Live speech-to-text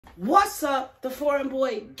What's up, the Foreign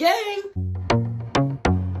Boy Gang?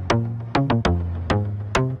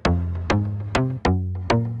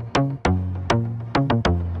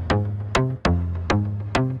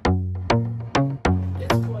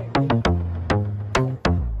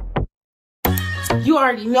 You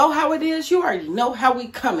already know how it is. You already know how we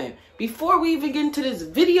coming. Before we even get into this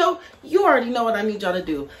video, you already know what I need y'all to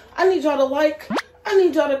do. I need y'all to like, I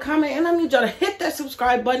need y'all to comment, and I need y'all to hit that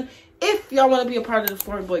subscribe button if y'all want to be a part of the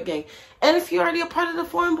Foreign Boy Gang. And if you're already a part of the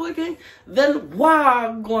Foreign Boy Gang, then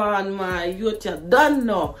wagwan my you done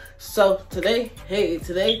know. So today,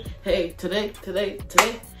 today,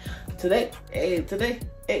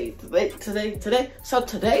 So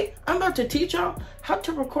today, I'm about to teach y'all how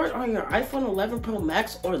to record on your iPhone 11 Pro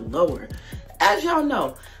Max or lower. As y'all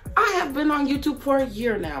know, I have been on YouTube for a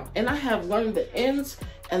year now, and I have learned the ins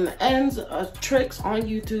and the ends of tricks on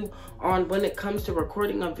YouTube on when it comes to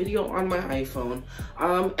recording a video on my iPhone.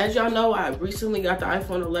 As y'all know, I recently got the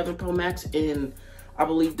iPhone 11 Pro Max in, I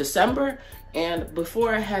believe, December, and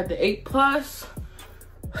before I had the 8 Plus.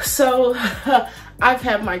 So I've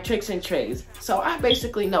had my tricks and trades. So I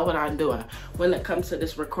basically know what I'm doing when it comes to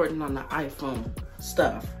this recording on the iPhone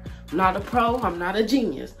stuff. I'm not a pro, I'm not a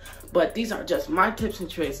genius, but these are just my tips and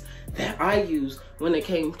tricks that I use when it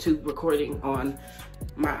came to recording on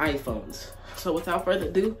my iPhones. So without further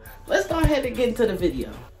ado, let's go ahead and get into the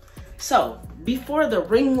video. So before the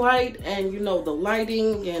ring light and the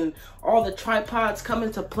lighting and all the tripods come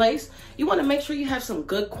into place, you want to make sure you have some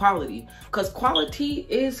good quality, because quality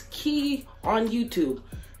is key on YouTube.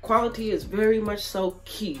 Quality is very much so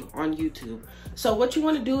key on YouTube. So what you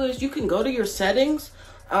want to do is you can go to your settings,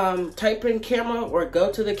 type in camera or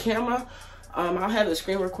go to the camera. I'll have the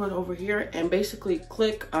screen record over here and basically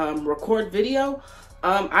click record video.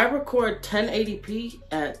 I record 1080p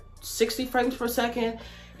at 60 frames per second.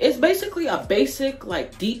 It's basically a basic,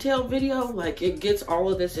 like, detailed video. Like, it gets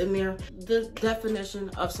all of this in there. The definition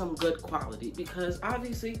of some good quality, because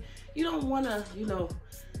obviously you don't want to,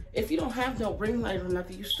 if you don't have no ring light or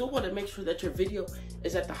nothing, you still want to make sure that your video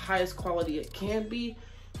is at the highest quality it can be.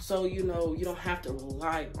 So, you don't have to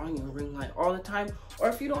rely on your ring light all the time. Or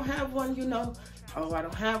if you don't have one, oh, I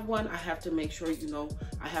don't have one, I have to make sure,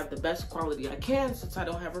 I have the best quality I can since I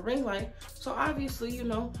don't have a ring light. So obviously,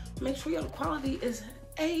 make sure your quality is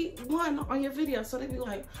A1 on your video. So they be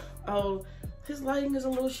like, oh, his lighting is a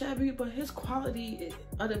little shabby, but his quality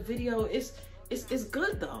of the video is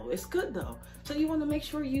good though. It's good though. So you want to make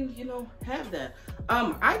sure you have that.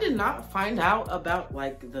 I did not find out about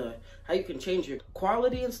like how you can change your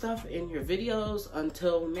quality and stuff in your videos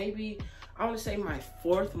until maybe, I want to say, my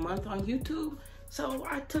 4th month on YouTube. So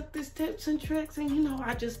I took these tips and tricks and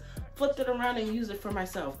I just flipped it around and used it for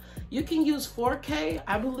myself. You can use 4K,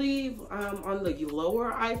 I believe, on the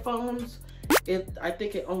lower iPhones. I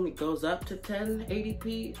think it only goes up to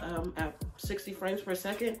 1080p at 60 frames per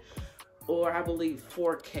second. Or I believe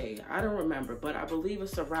 4K. I don't remember, but I believe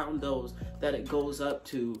it's around those that it goes up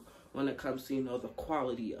to when it comes to, the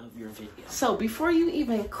quality of your video. So before you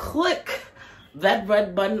even click that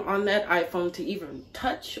red button on that iPhone to even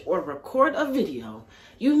touch or record a video,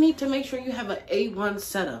 you need to make sure you have an A1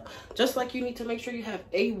 setup. Just like you need to make sure you have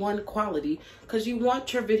A1 quality, because you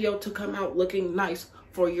want your video to come out looking nice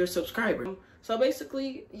for your subscribers. So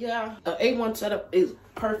basically, yeah, an A1 setup is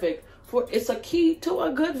perfect. It's a key to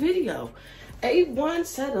a good video. A1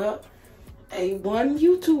 setup, A1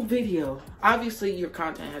 YouTube video. Obviously, your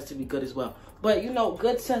content has to be good as well. But,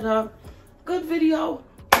 good setup, good video,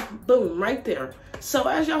 boom, right there. So,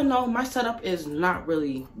 as y'all know, my setup is not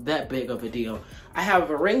really that big of a deal. I have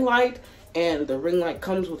a ring light, and the ring light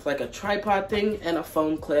comes with like a tripod thing and a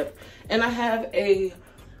phone clip. And I have a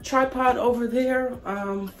tripod over there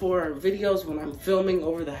for videos when I'm filming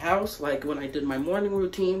over the house, like when I did my morning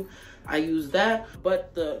routine. I use that,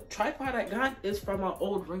 but the tripod I got is from an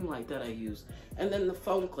old ring light that I use, and then the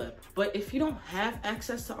phone clip. But if you don't have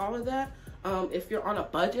access to all of that, if you're on a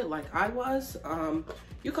budget like I was,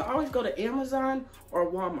 you can always go to Amazon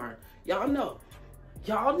or Walmart. Y'all know,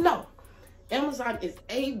 Amazon is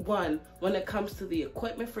A1 when it comes to the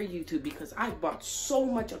equipment for YouTube, because I bought so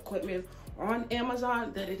much equipment on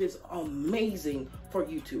Amazon that it is amazing for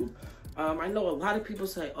YouTube. I know a lot of people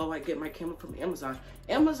say, oh, I get my camera from Amazon.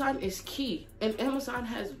 Amazon is key, and Amazon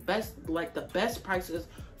has the best prices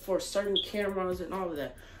for certain cameras and all of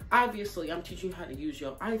that. Obviously, I'm teaching you how to use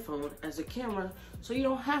your iPhone as a camera, so you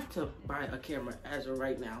don't have to buy a camera as of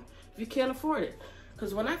right now if you can't afford it.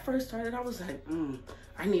 Because when I first started, I was like,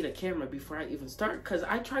 I need a camera before I even start, because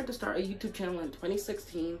I tried to start a YouTube channel in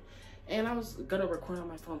 2016, and I was gonna record on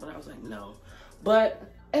my phone, but I was like, no.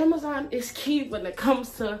 But Amazon is key when it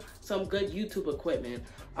comes to some good YouTube equipment.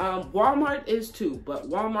 Walmart is too, but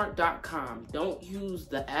walmart.com. Don't use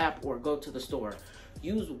the app or go to the store.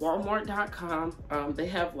 Use walmart.com. They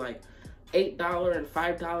have like $8 and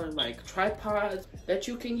 $5 like tripods that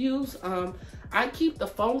you can use. I keep the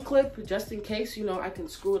phone clip just in case, you know, I can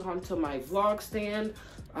screw it onto my vlog stand.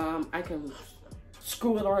 I can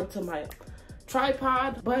screw it onto my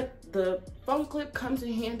tripod, but the phone clip comes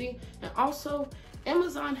in handy. And also,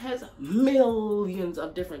 Amazon has millions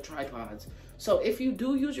of different tripods. So if you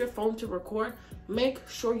do use your phone to record, make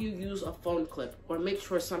sure you use a phone clip, or make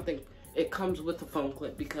sure it comes with the phone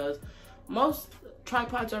clip, because most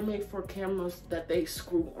tripods are made for cameras that they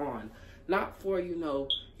screw on, not for, you know,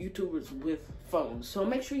 YouTubers with phones. So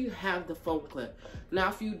make sure you have the phone clip. Now,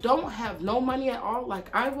 if you don't have no money at all,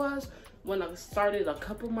 like I was when I started a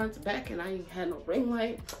couple months back and I ain't had no ring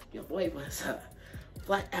light, your boy was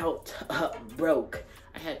flat out broke.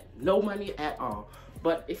 I had no money at all.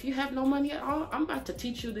 But if you have no money at all, I'm about to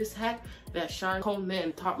teach you this hack that Sean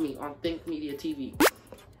Coleman taught me on Think Media TV.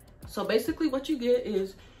 So basically what you get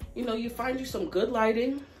is, you know, you find you some good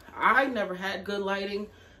lighting. I never had good lighting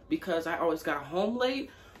because I always got home late.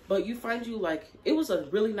 But you find you, like, it was a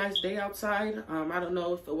really nice day outside. I don't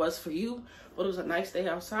know if it was for you, but it was a nice day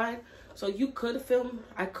outside. So you could have filmed,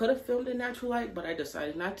 I could have filmed in natural light, but I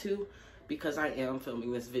decided not to because I am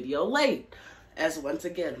filming this video late, as once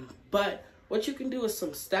again. But what you can do is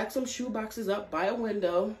stack some shoe boxes up by a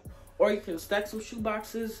window, or you can stack some shoe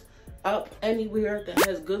boxes up anywhere that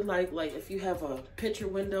has good light. Like if you have a picture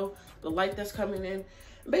window, the light that's coming in,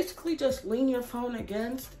 basically just lean your phone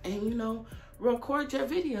against and, you know, record your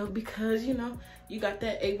video, because, you know, you got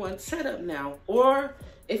that A1 setup now. Or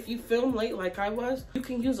if you film late like I was, you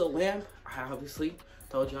can use a lamp. I obviously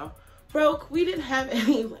told y'all broke. We didn't have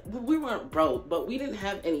any, we weren't broke, but we didn't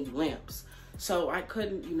have any lamps. So I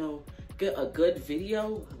couldn't, you know, get a good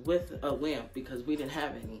video with a lamp because we didn't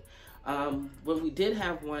have any. When we did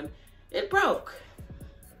have one, it broke.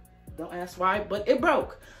 Don't ask why, but it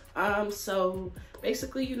broke. So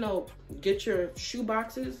basically, you know, get your shoe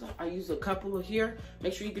boxes. I use a couple of here.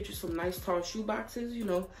 Make sure you get you some nice tall shoe boxes, you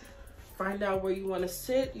know, find out where you want to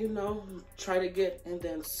sit, you know, try to get, and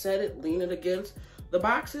then set it, lean it against the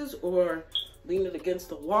boxes or lean it against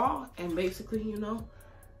the wall, and basically, you know,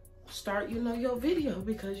 start, you know, your video,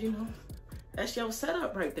 because, you know, that's your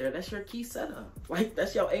setup right there. That's your key setup. Like,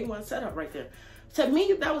 that's your A1 setup right there. To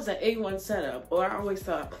me, that was an A1 setup. Or I always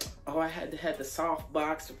thought, oh, I had to have the soft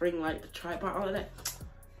box, the ring light, the tripod, all of that.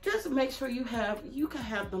 Just make sure you can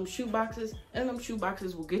have them shoe boxes, and them shoe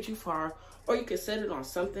boxes will get you far. Or you can set it on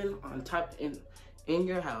something on top in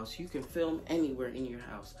your house. You can film anywhere in your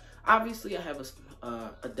house. Obviously, I have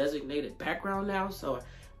a designated background now, so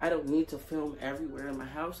I don't need to film everywhere in my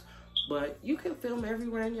house. But you can film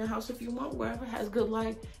everywhere in your house if you want, wherever has good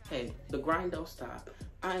light. Hey, the grind don't stop.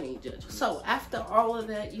 I ain't judging. So after all of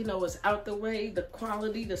that, you know, is out the way, the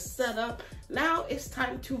quality, the setup, now it's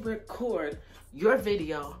time to record your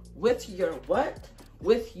video with your what?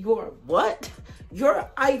 With your what? Your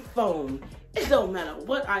iPhone. It don't matter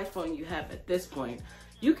what iPhone you have at this point.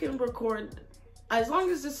 You can record, as long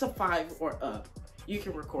as it's a 5 or up, you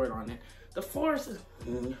can record on it. The 4 is,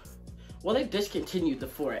 well, they discontinued the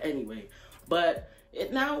 4 anyway, but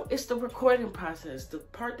now it's the recording process, the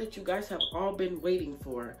part that you guys have all been waiting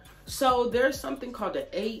for. So there's something called the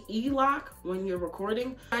AE lock when you're recording.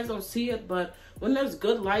 You guys don't see it, but when there's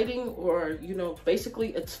good lighting, or, you know, basically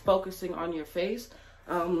it's focusing on your face.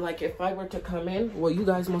 Like if I were to come in, well, you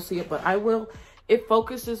guys won't see it, but I will. It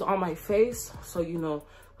focuses on my face, so, you know,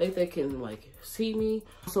 they can like see me.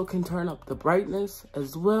 Also can turn up the brightness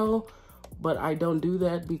as well, but I don't do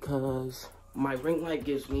that because my ring light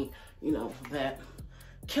gives me, you know, that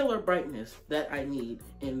killer brightness that I need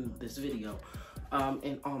in this video,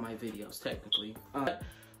 in all my videos technically.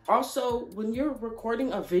 Also, when you're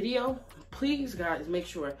recording a video, please guys, make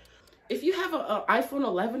sure, if you have an iPhone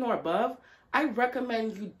 11 or above, I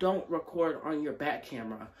recommend you don't record on your back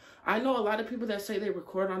camera. I know a lot of people that say they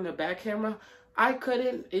record on their back camera. I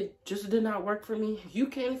couldn't. It just did not work for me. You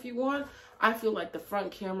can if you want. I feel like the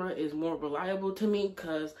front camera is more reliable to me,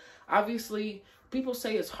 because obviously people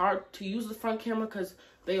say it's hard to use the front camera because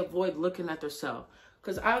they avoid looking at themselves.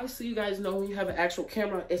 Because obviously you guys know when you have an actual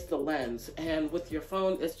camera, it's the lens. And with your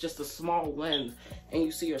phone, it's just a small lens and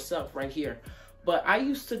you see yourself right here. But I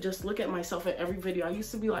used to just look at myself in every video. I used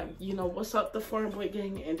to be like, you know, what's up, the Foreign Boy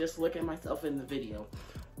Gang, and just look at myself in the video.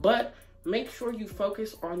 But make sure you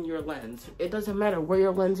focus on your lens. It doesn't matter where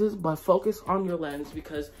your lens is, but focus on your lens,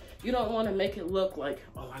 because you don't want to make it look like,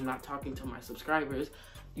 oh, I'm not talking to my subscribers.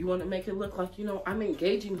 You want to make it look like, you know, I'm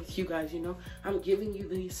engaging with you guys, you know. I'm giving you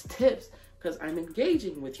these tips because I'm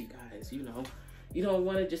engaging with you guys, you know. You don't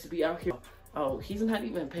want to just be out here, oh, he's not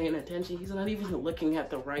even paying attention. He's not even looking at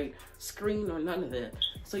the right screen or none of that.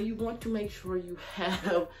 So you want to make sure you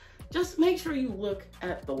have, just make sure you look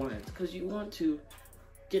at the lens because you want to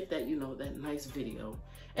get that, you know, that nice video.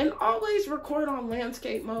 And always record on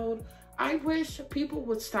landscape mode. I wish people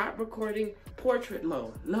would stop recording portrait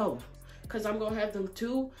mode. No, because I'm going to have them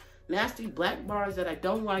two nasty black bars that I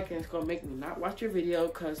don't like, and it's going to make me not watch your video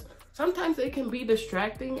because sometimes they can be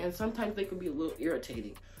distracting and sometimes they can be a little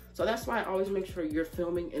irritating. So that's why I always make sure you're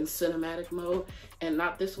filming in cinematic mode and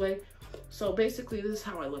not this way. So basically, this is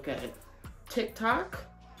how I look at it. TikTok,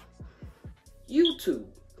 YouTube,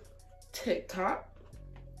 TikTok,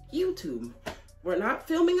 YouTube. We're not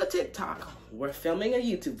filming a TikTok. We're filming a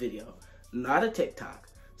YouTube video, not a TikTok.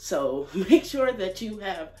 So make sure that you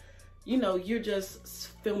have, you know, you're just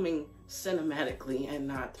filming cinematically and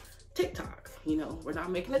not TikTok. You know, we're not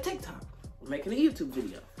making a TikTok. We're making a YouTube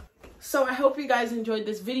video. So I hope you guys enjoyed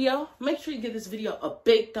this video. Make sure you give this video a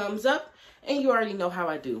big thumbs up. And you already know how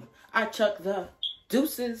I do. I chuck the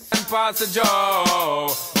deuces. And pass the Joe.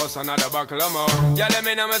 What's another buckle of more? Yeah, let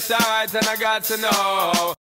me know my sides and I got to know.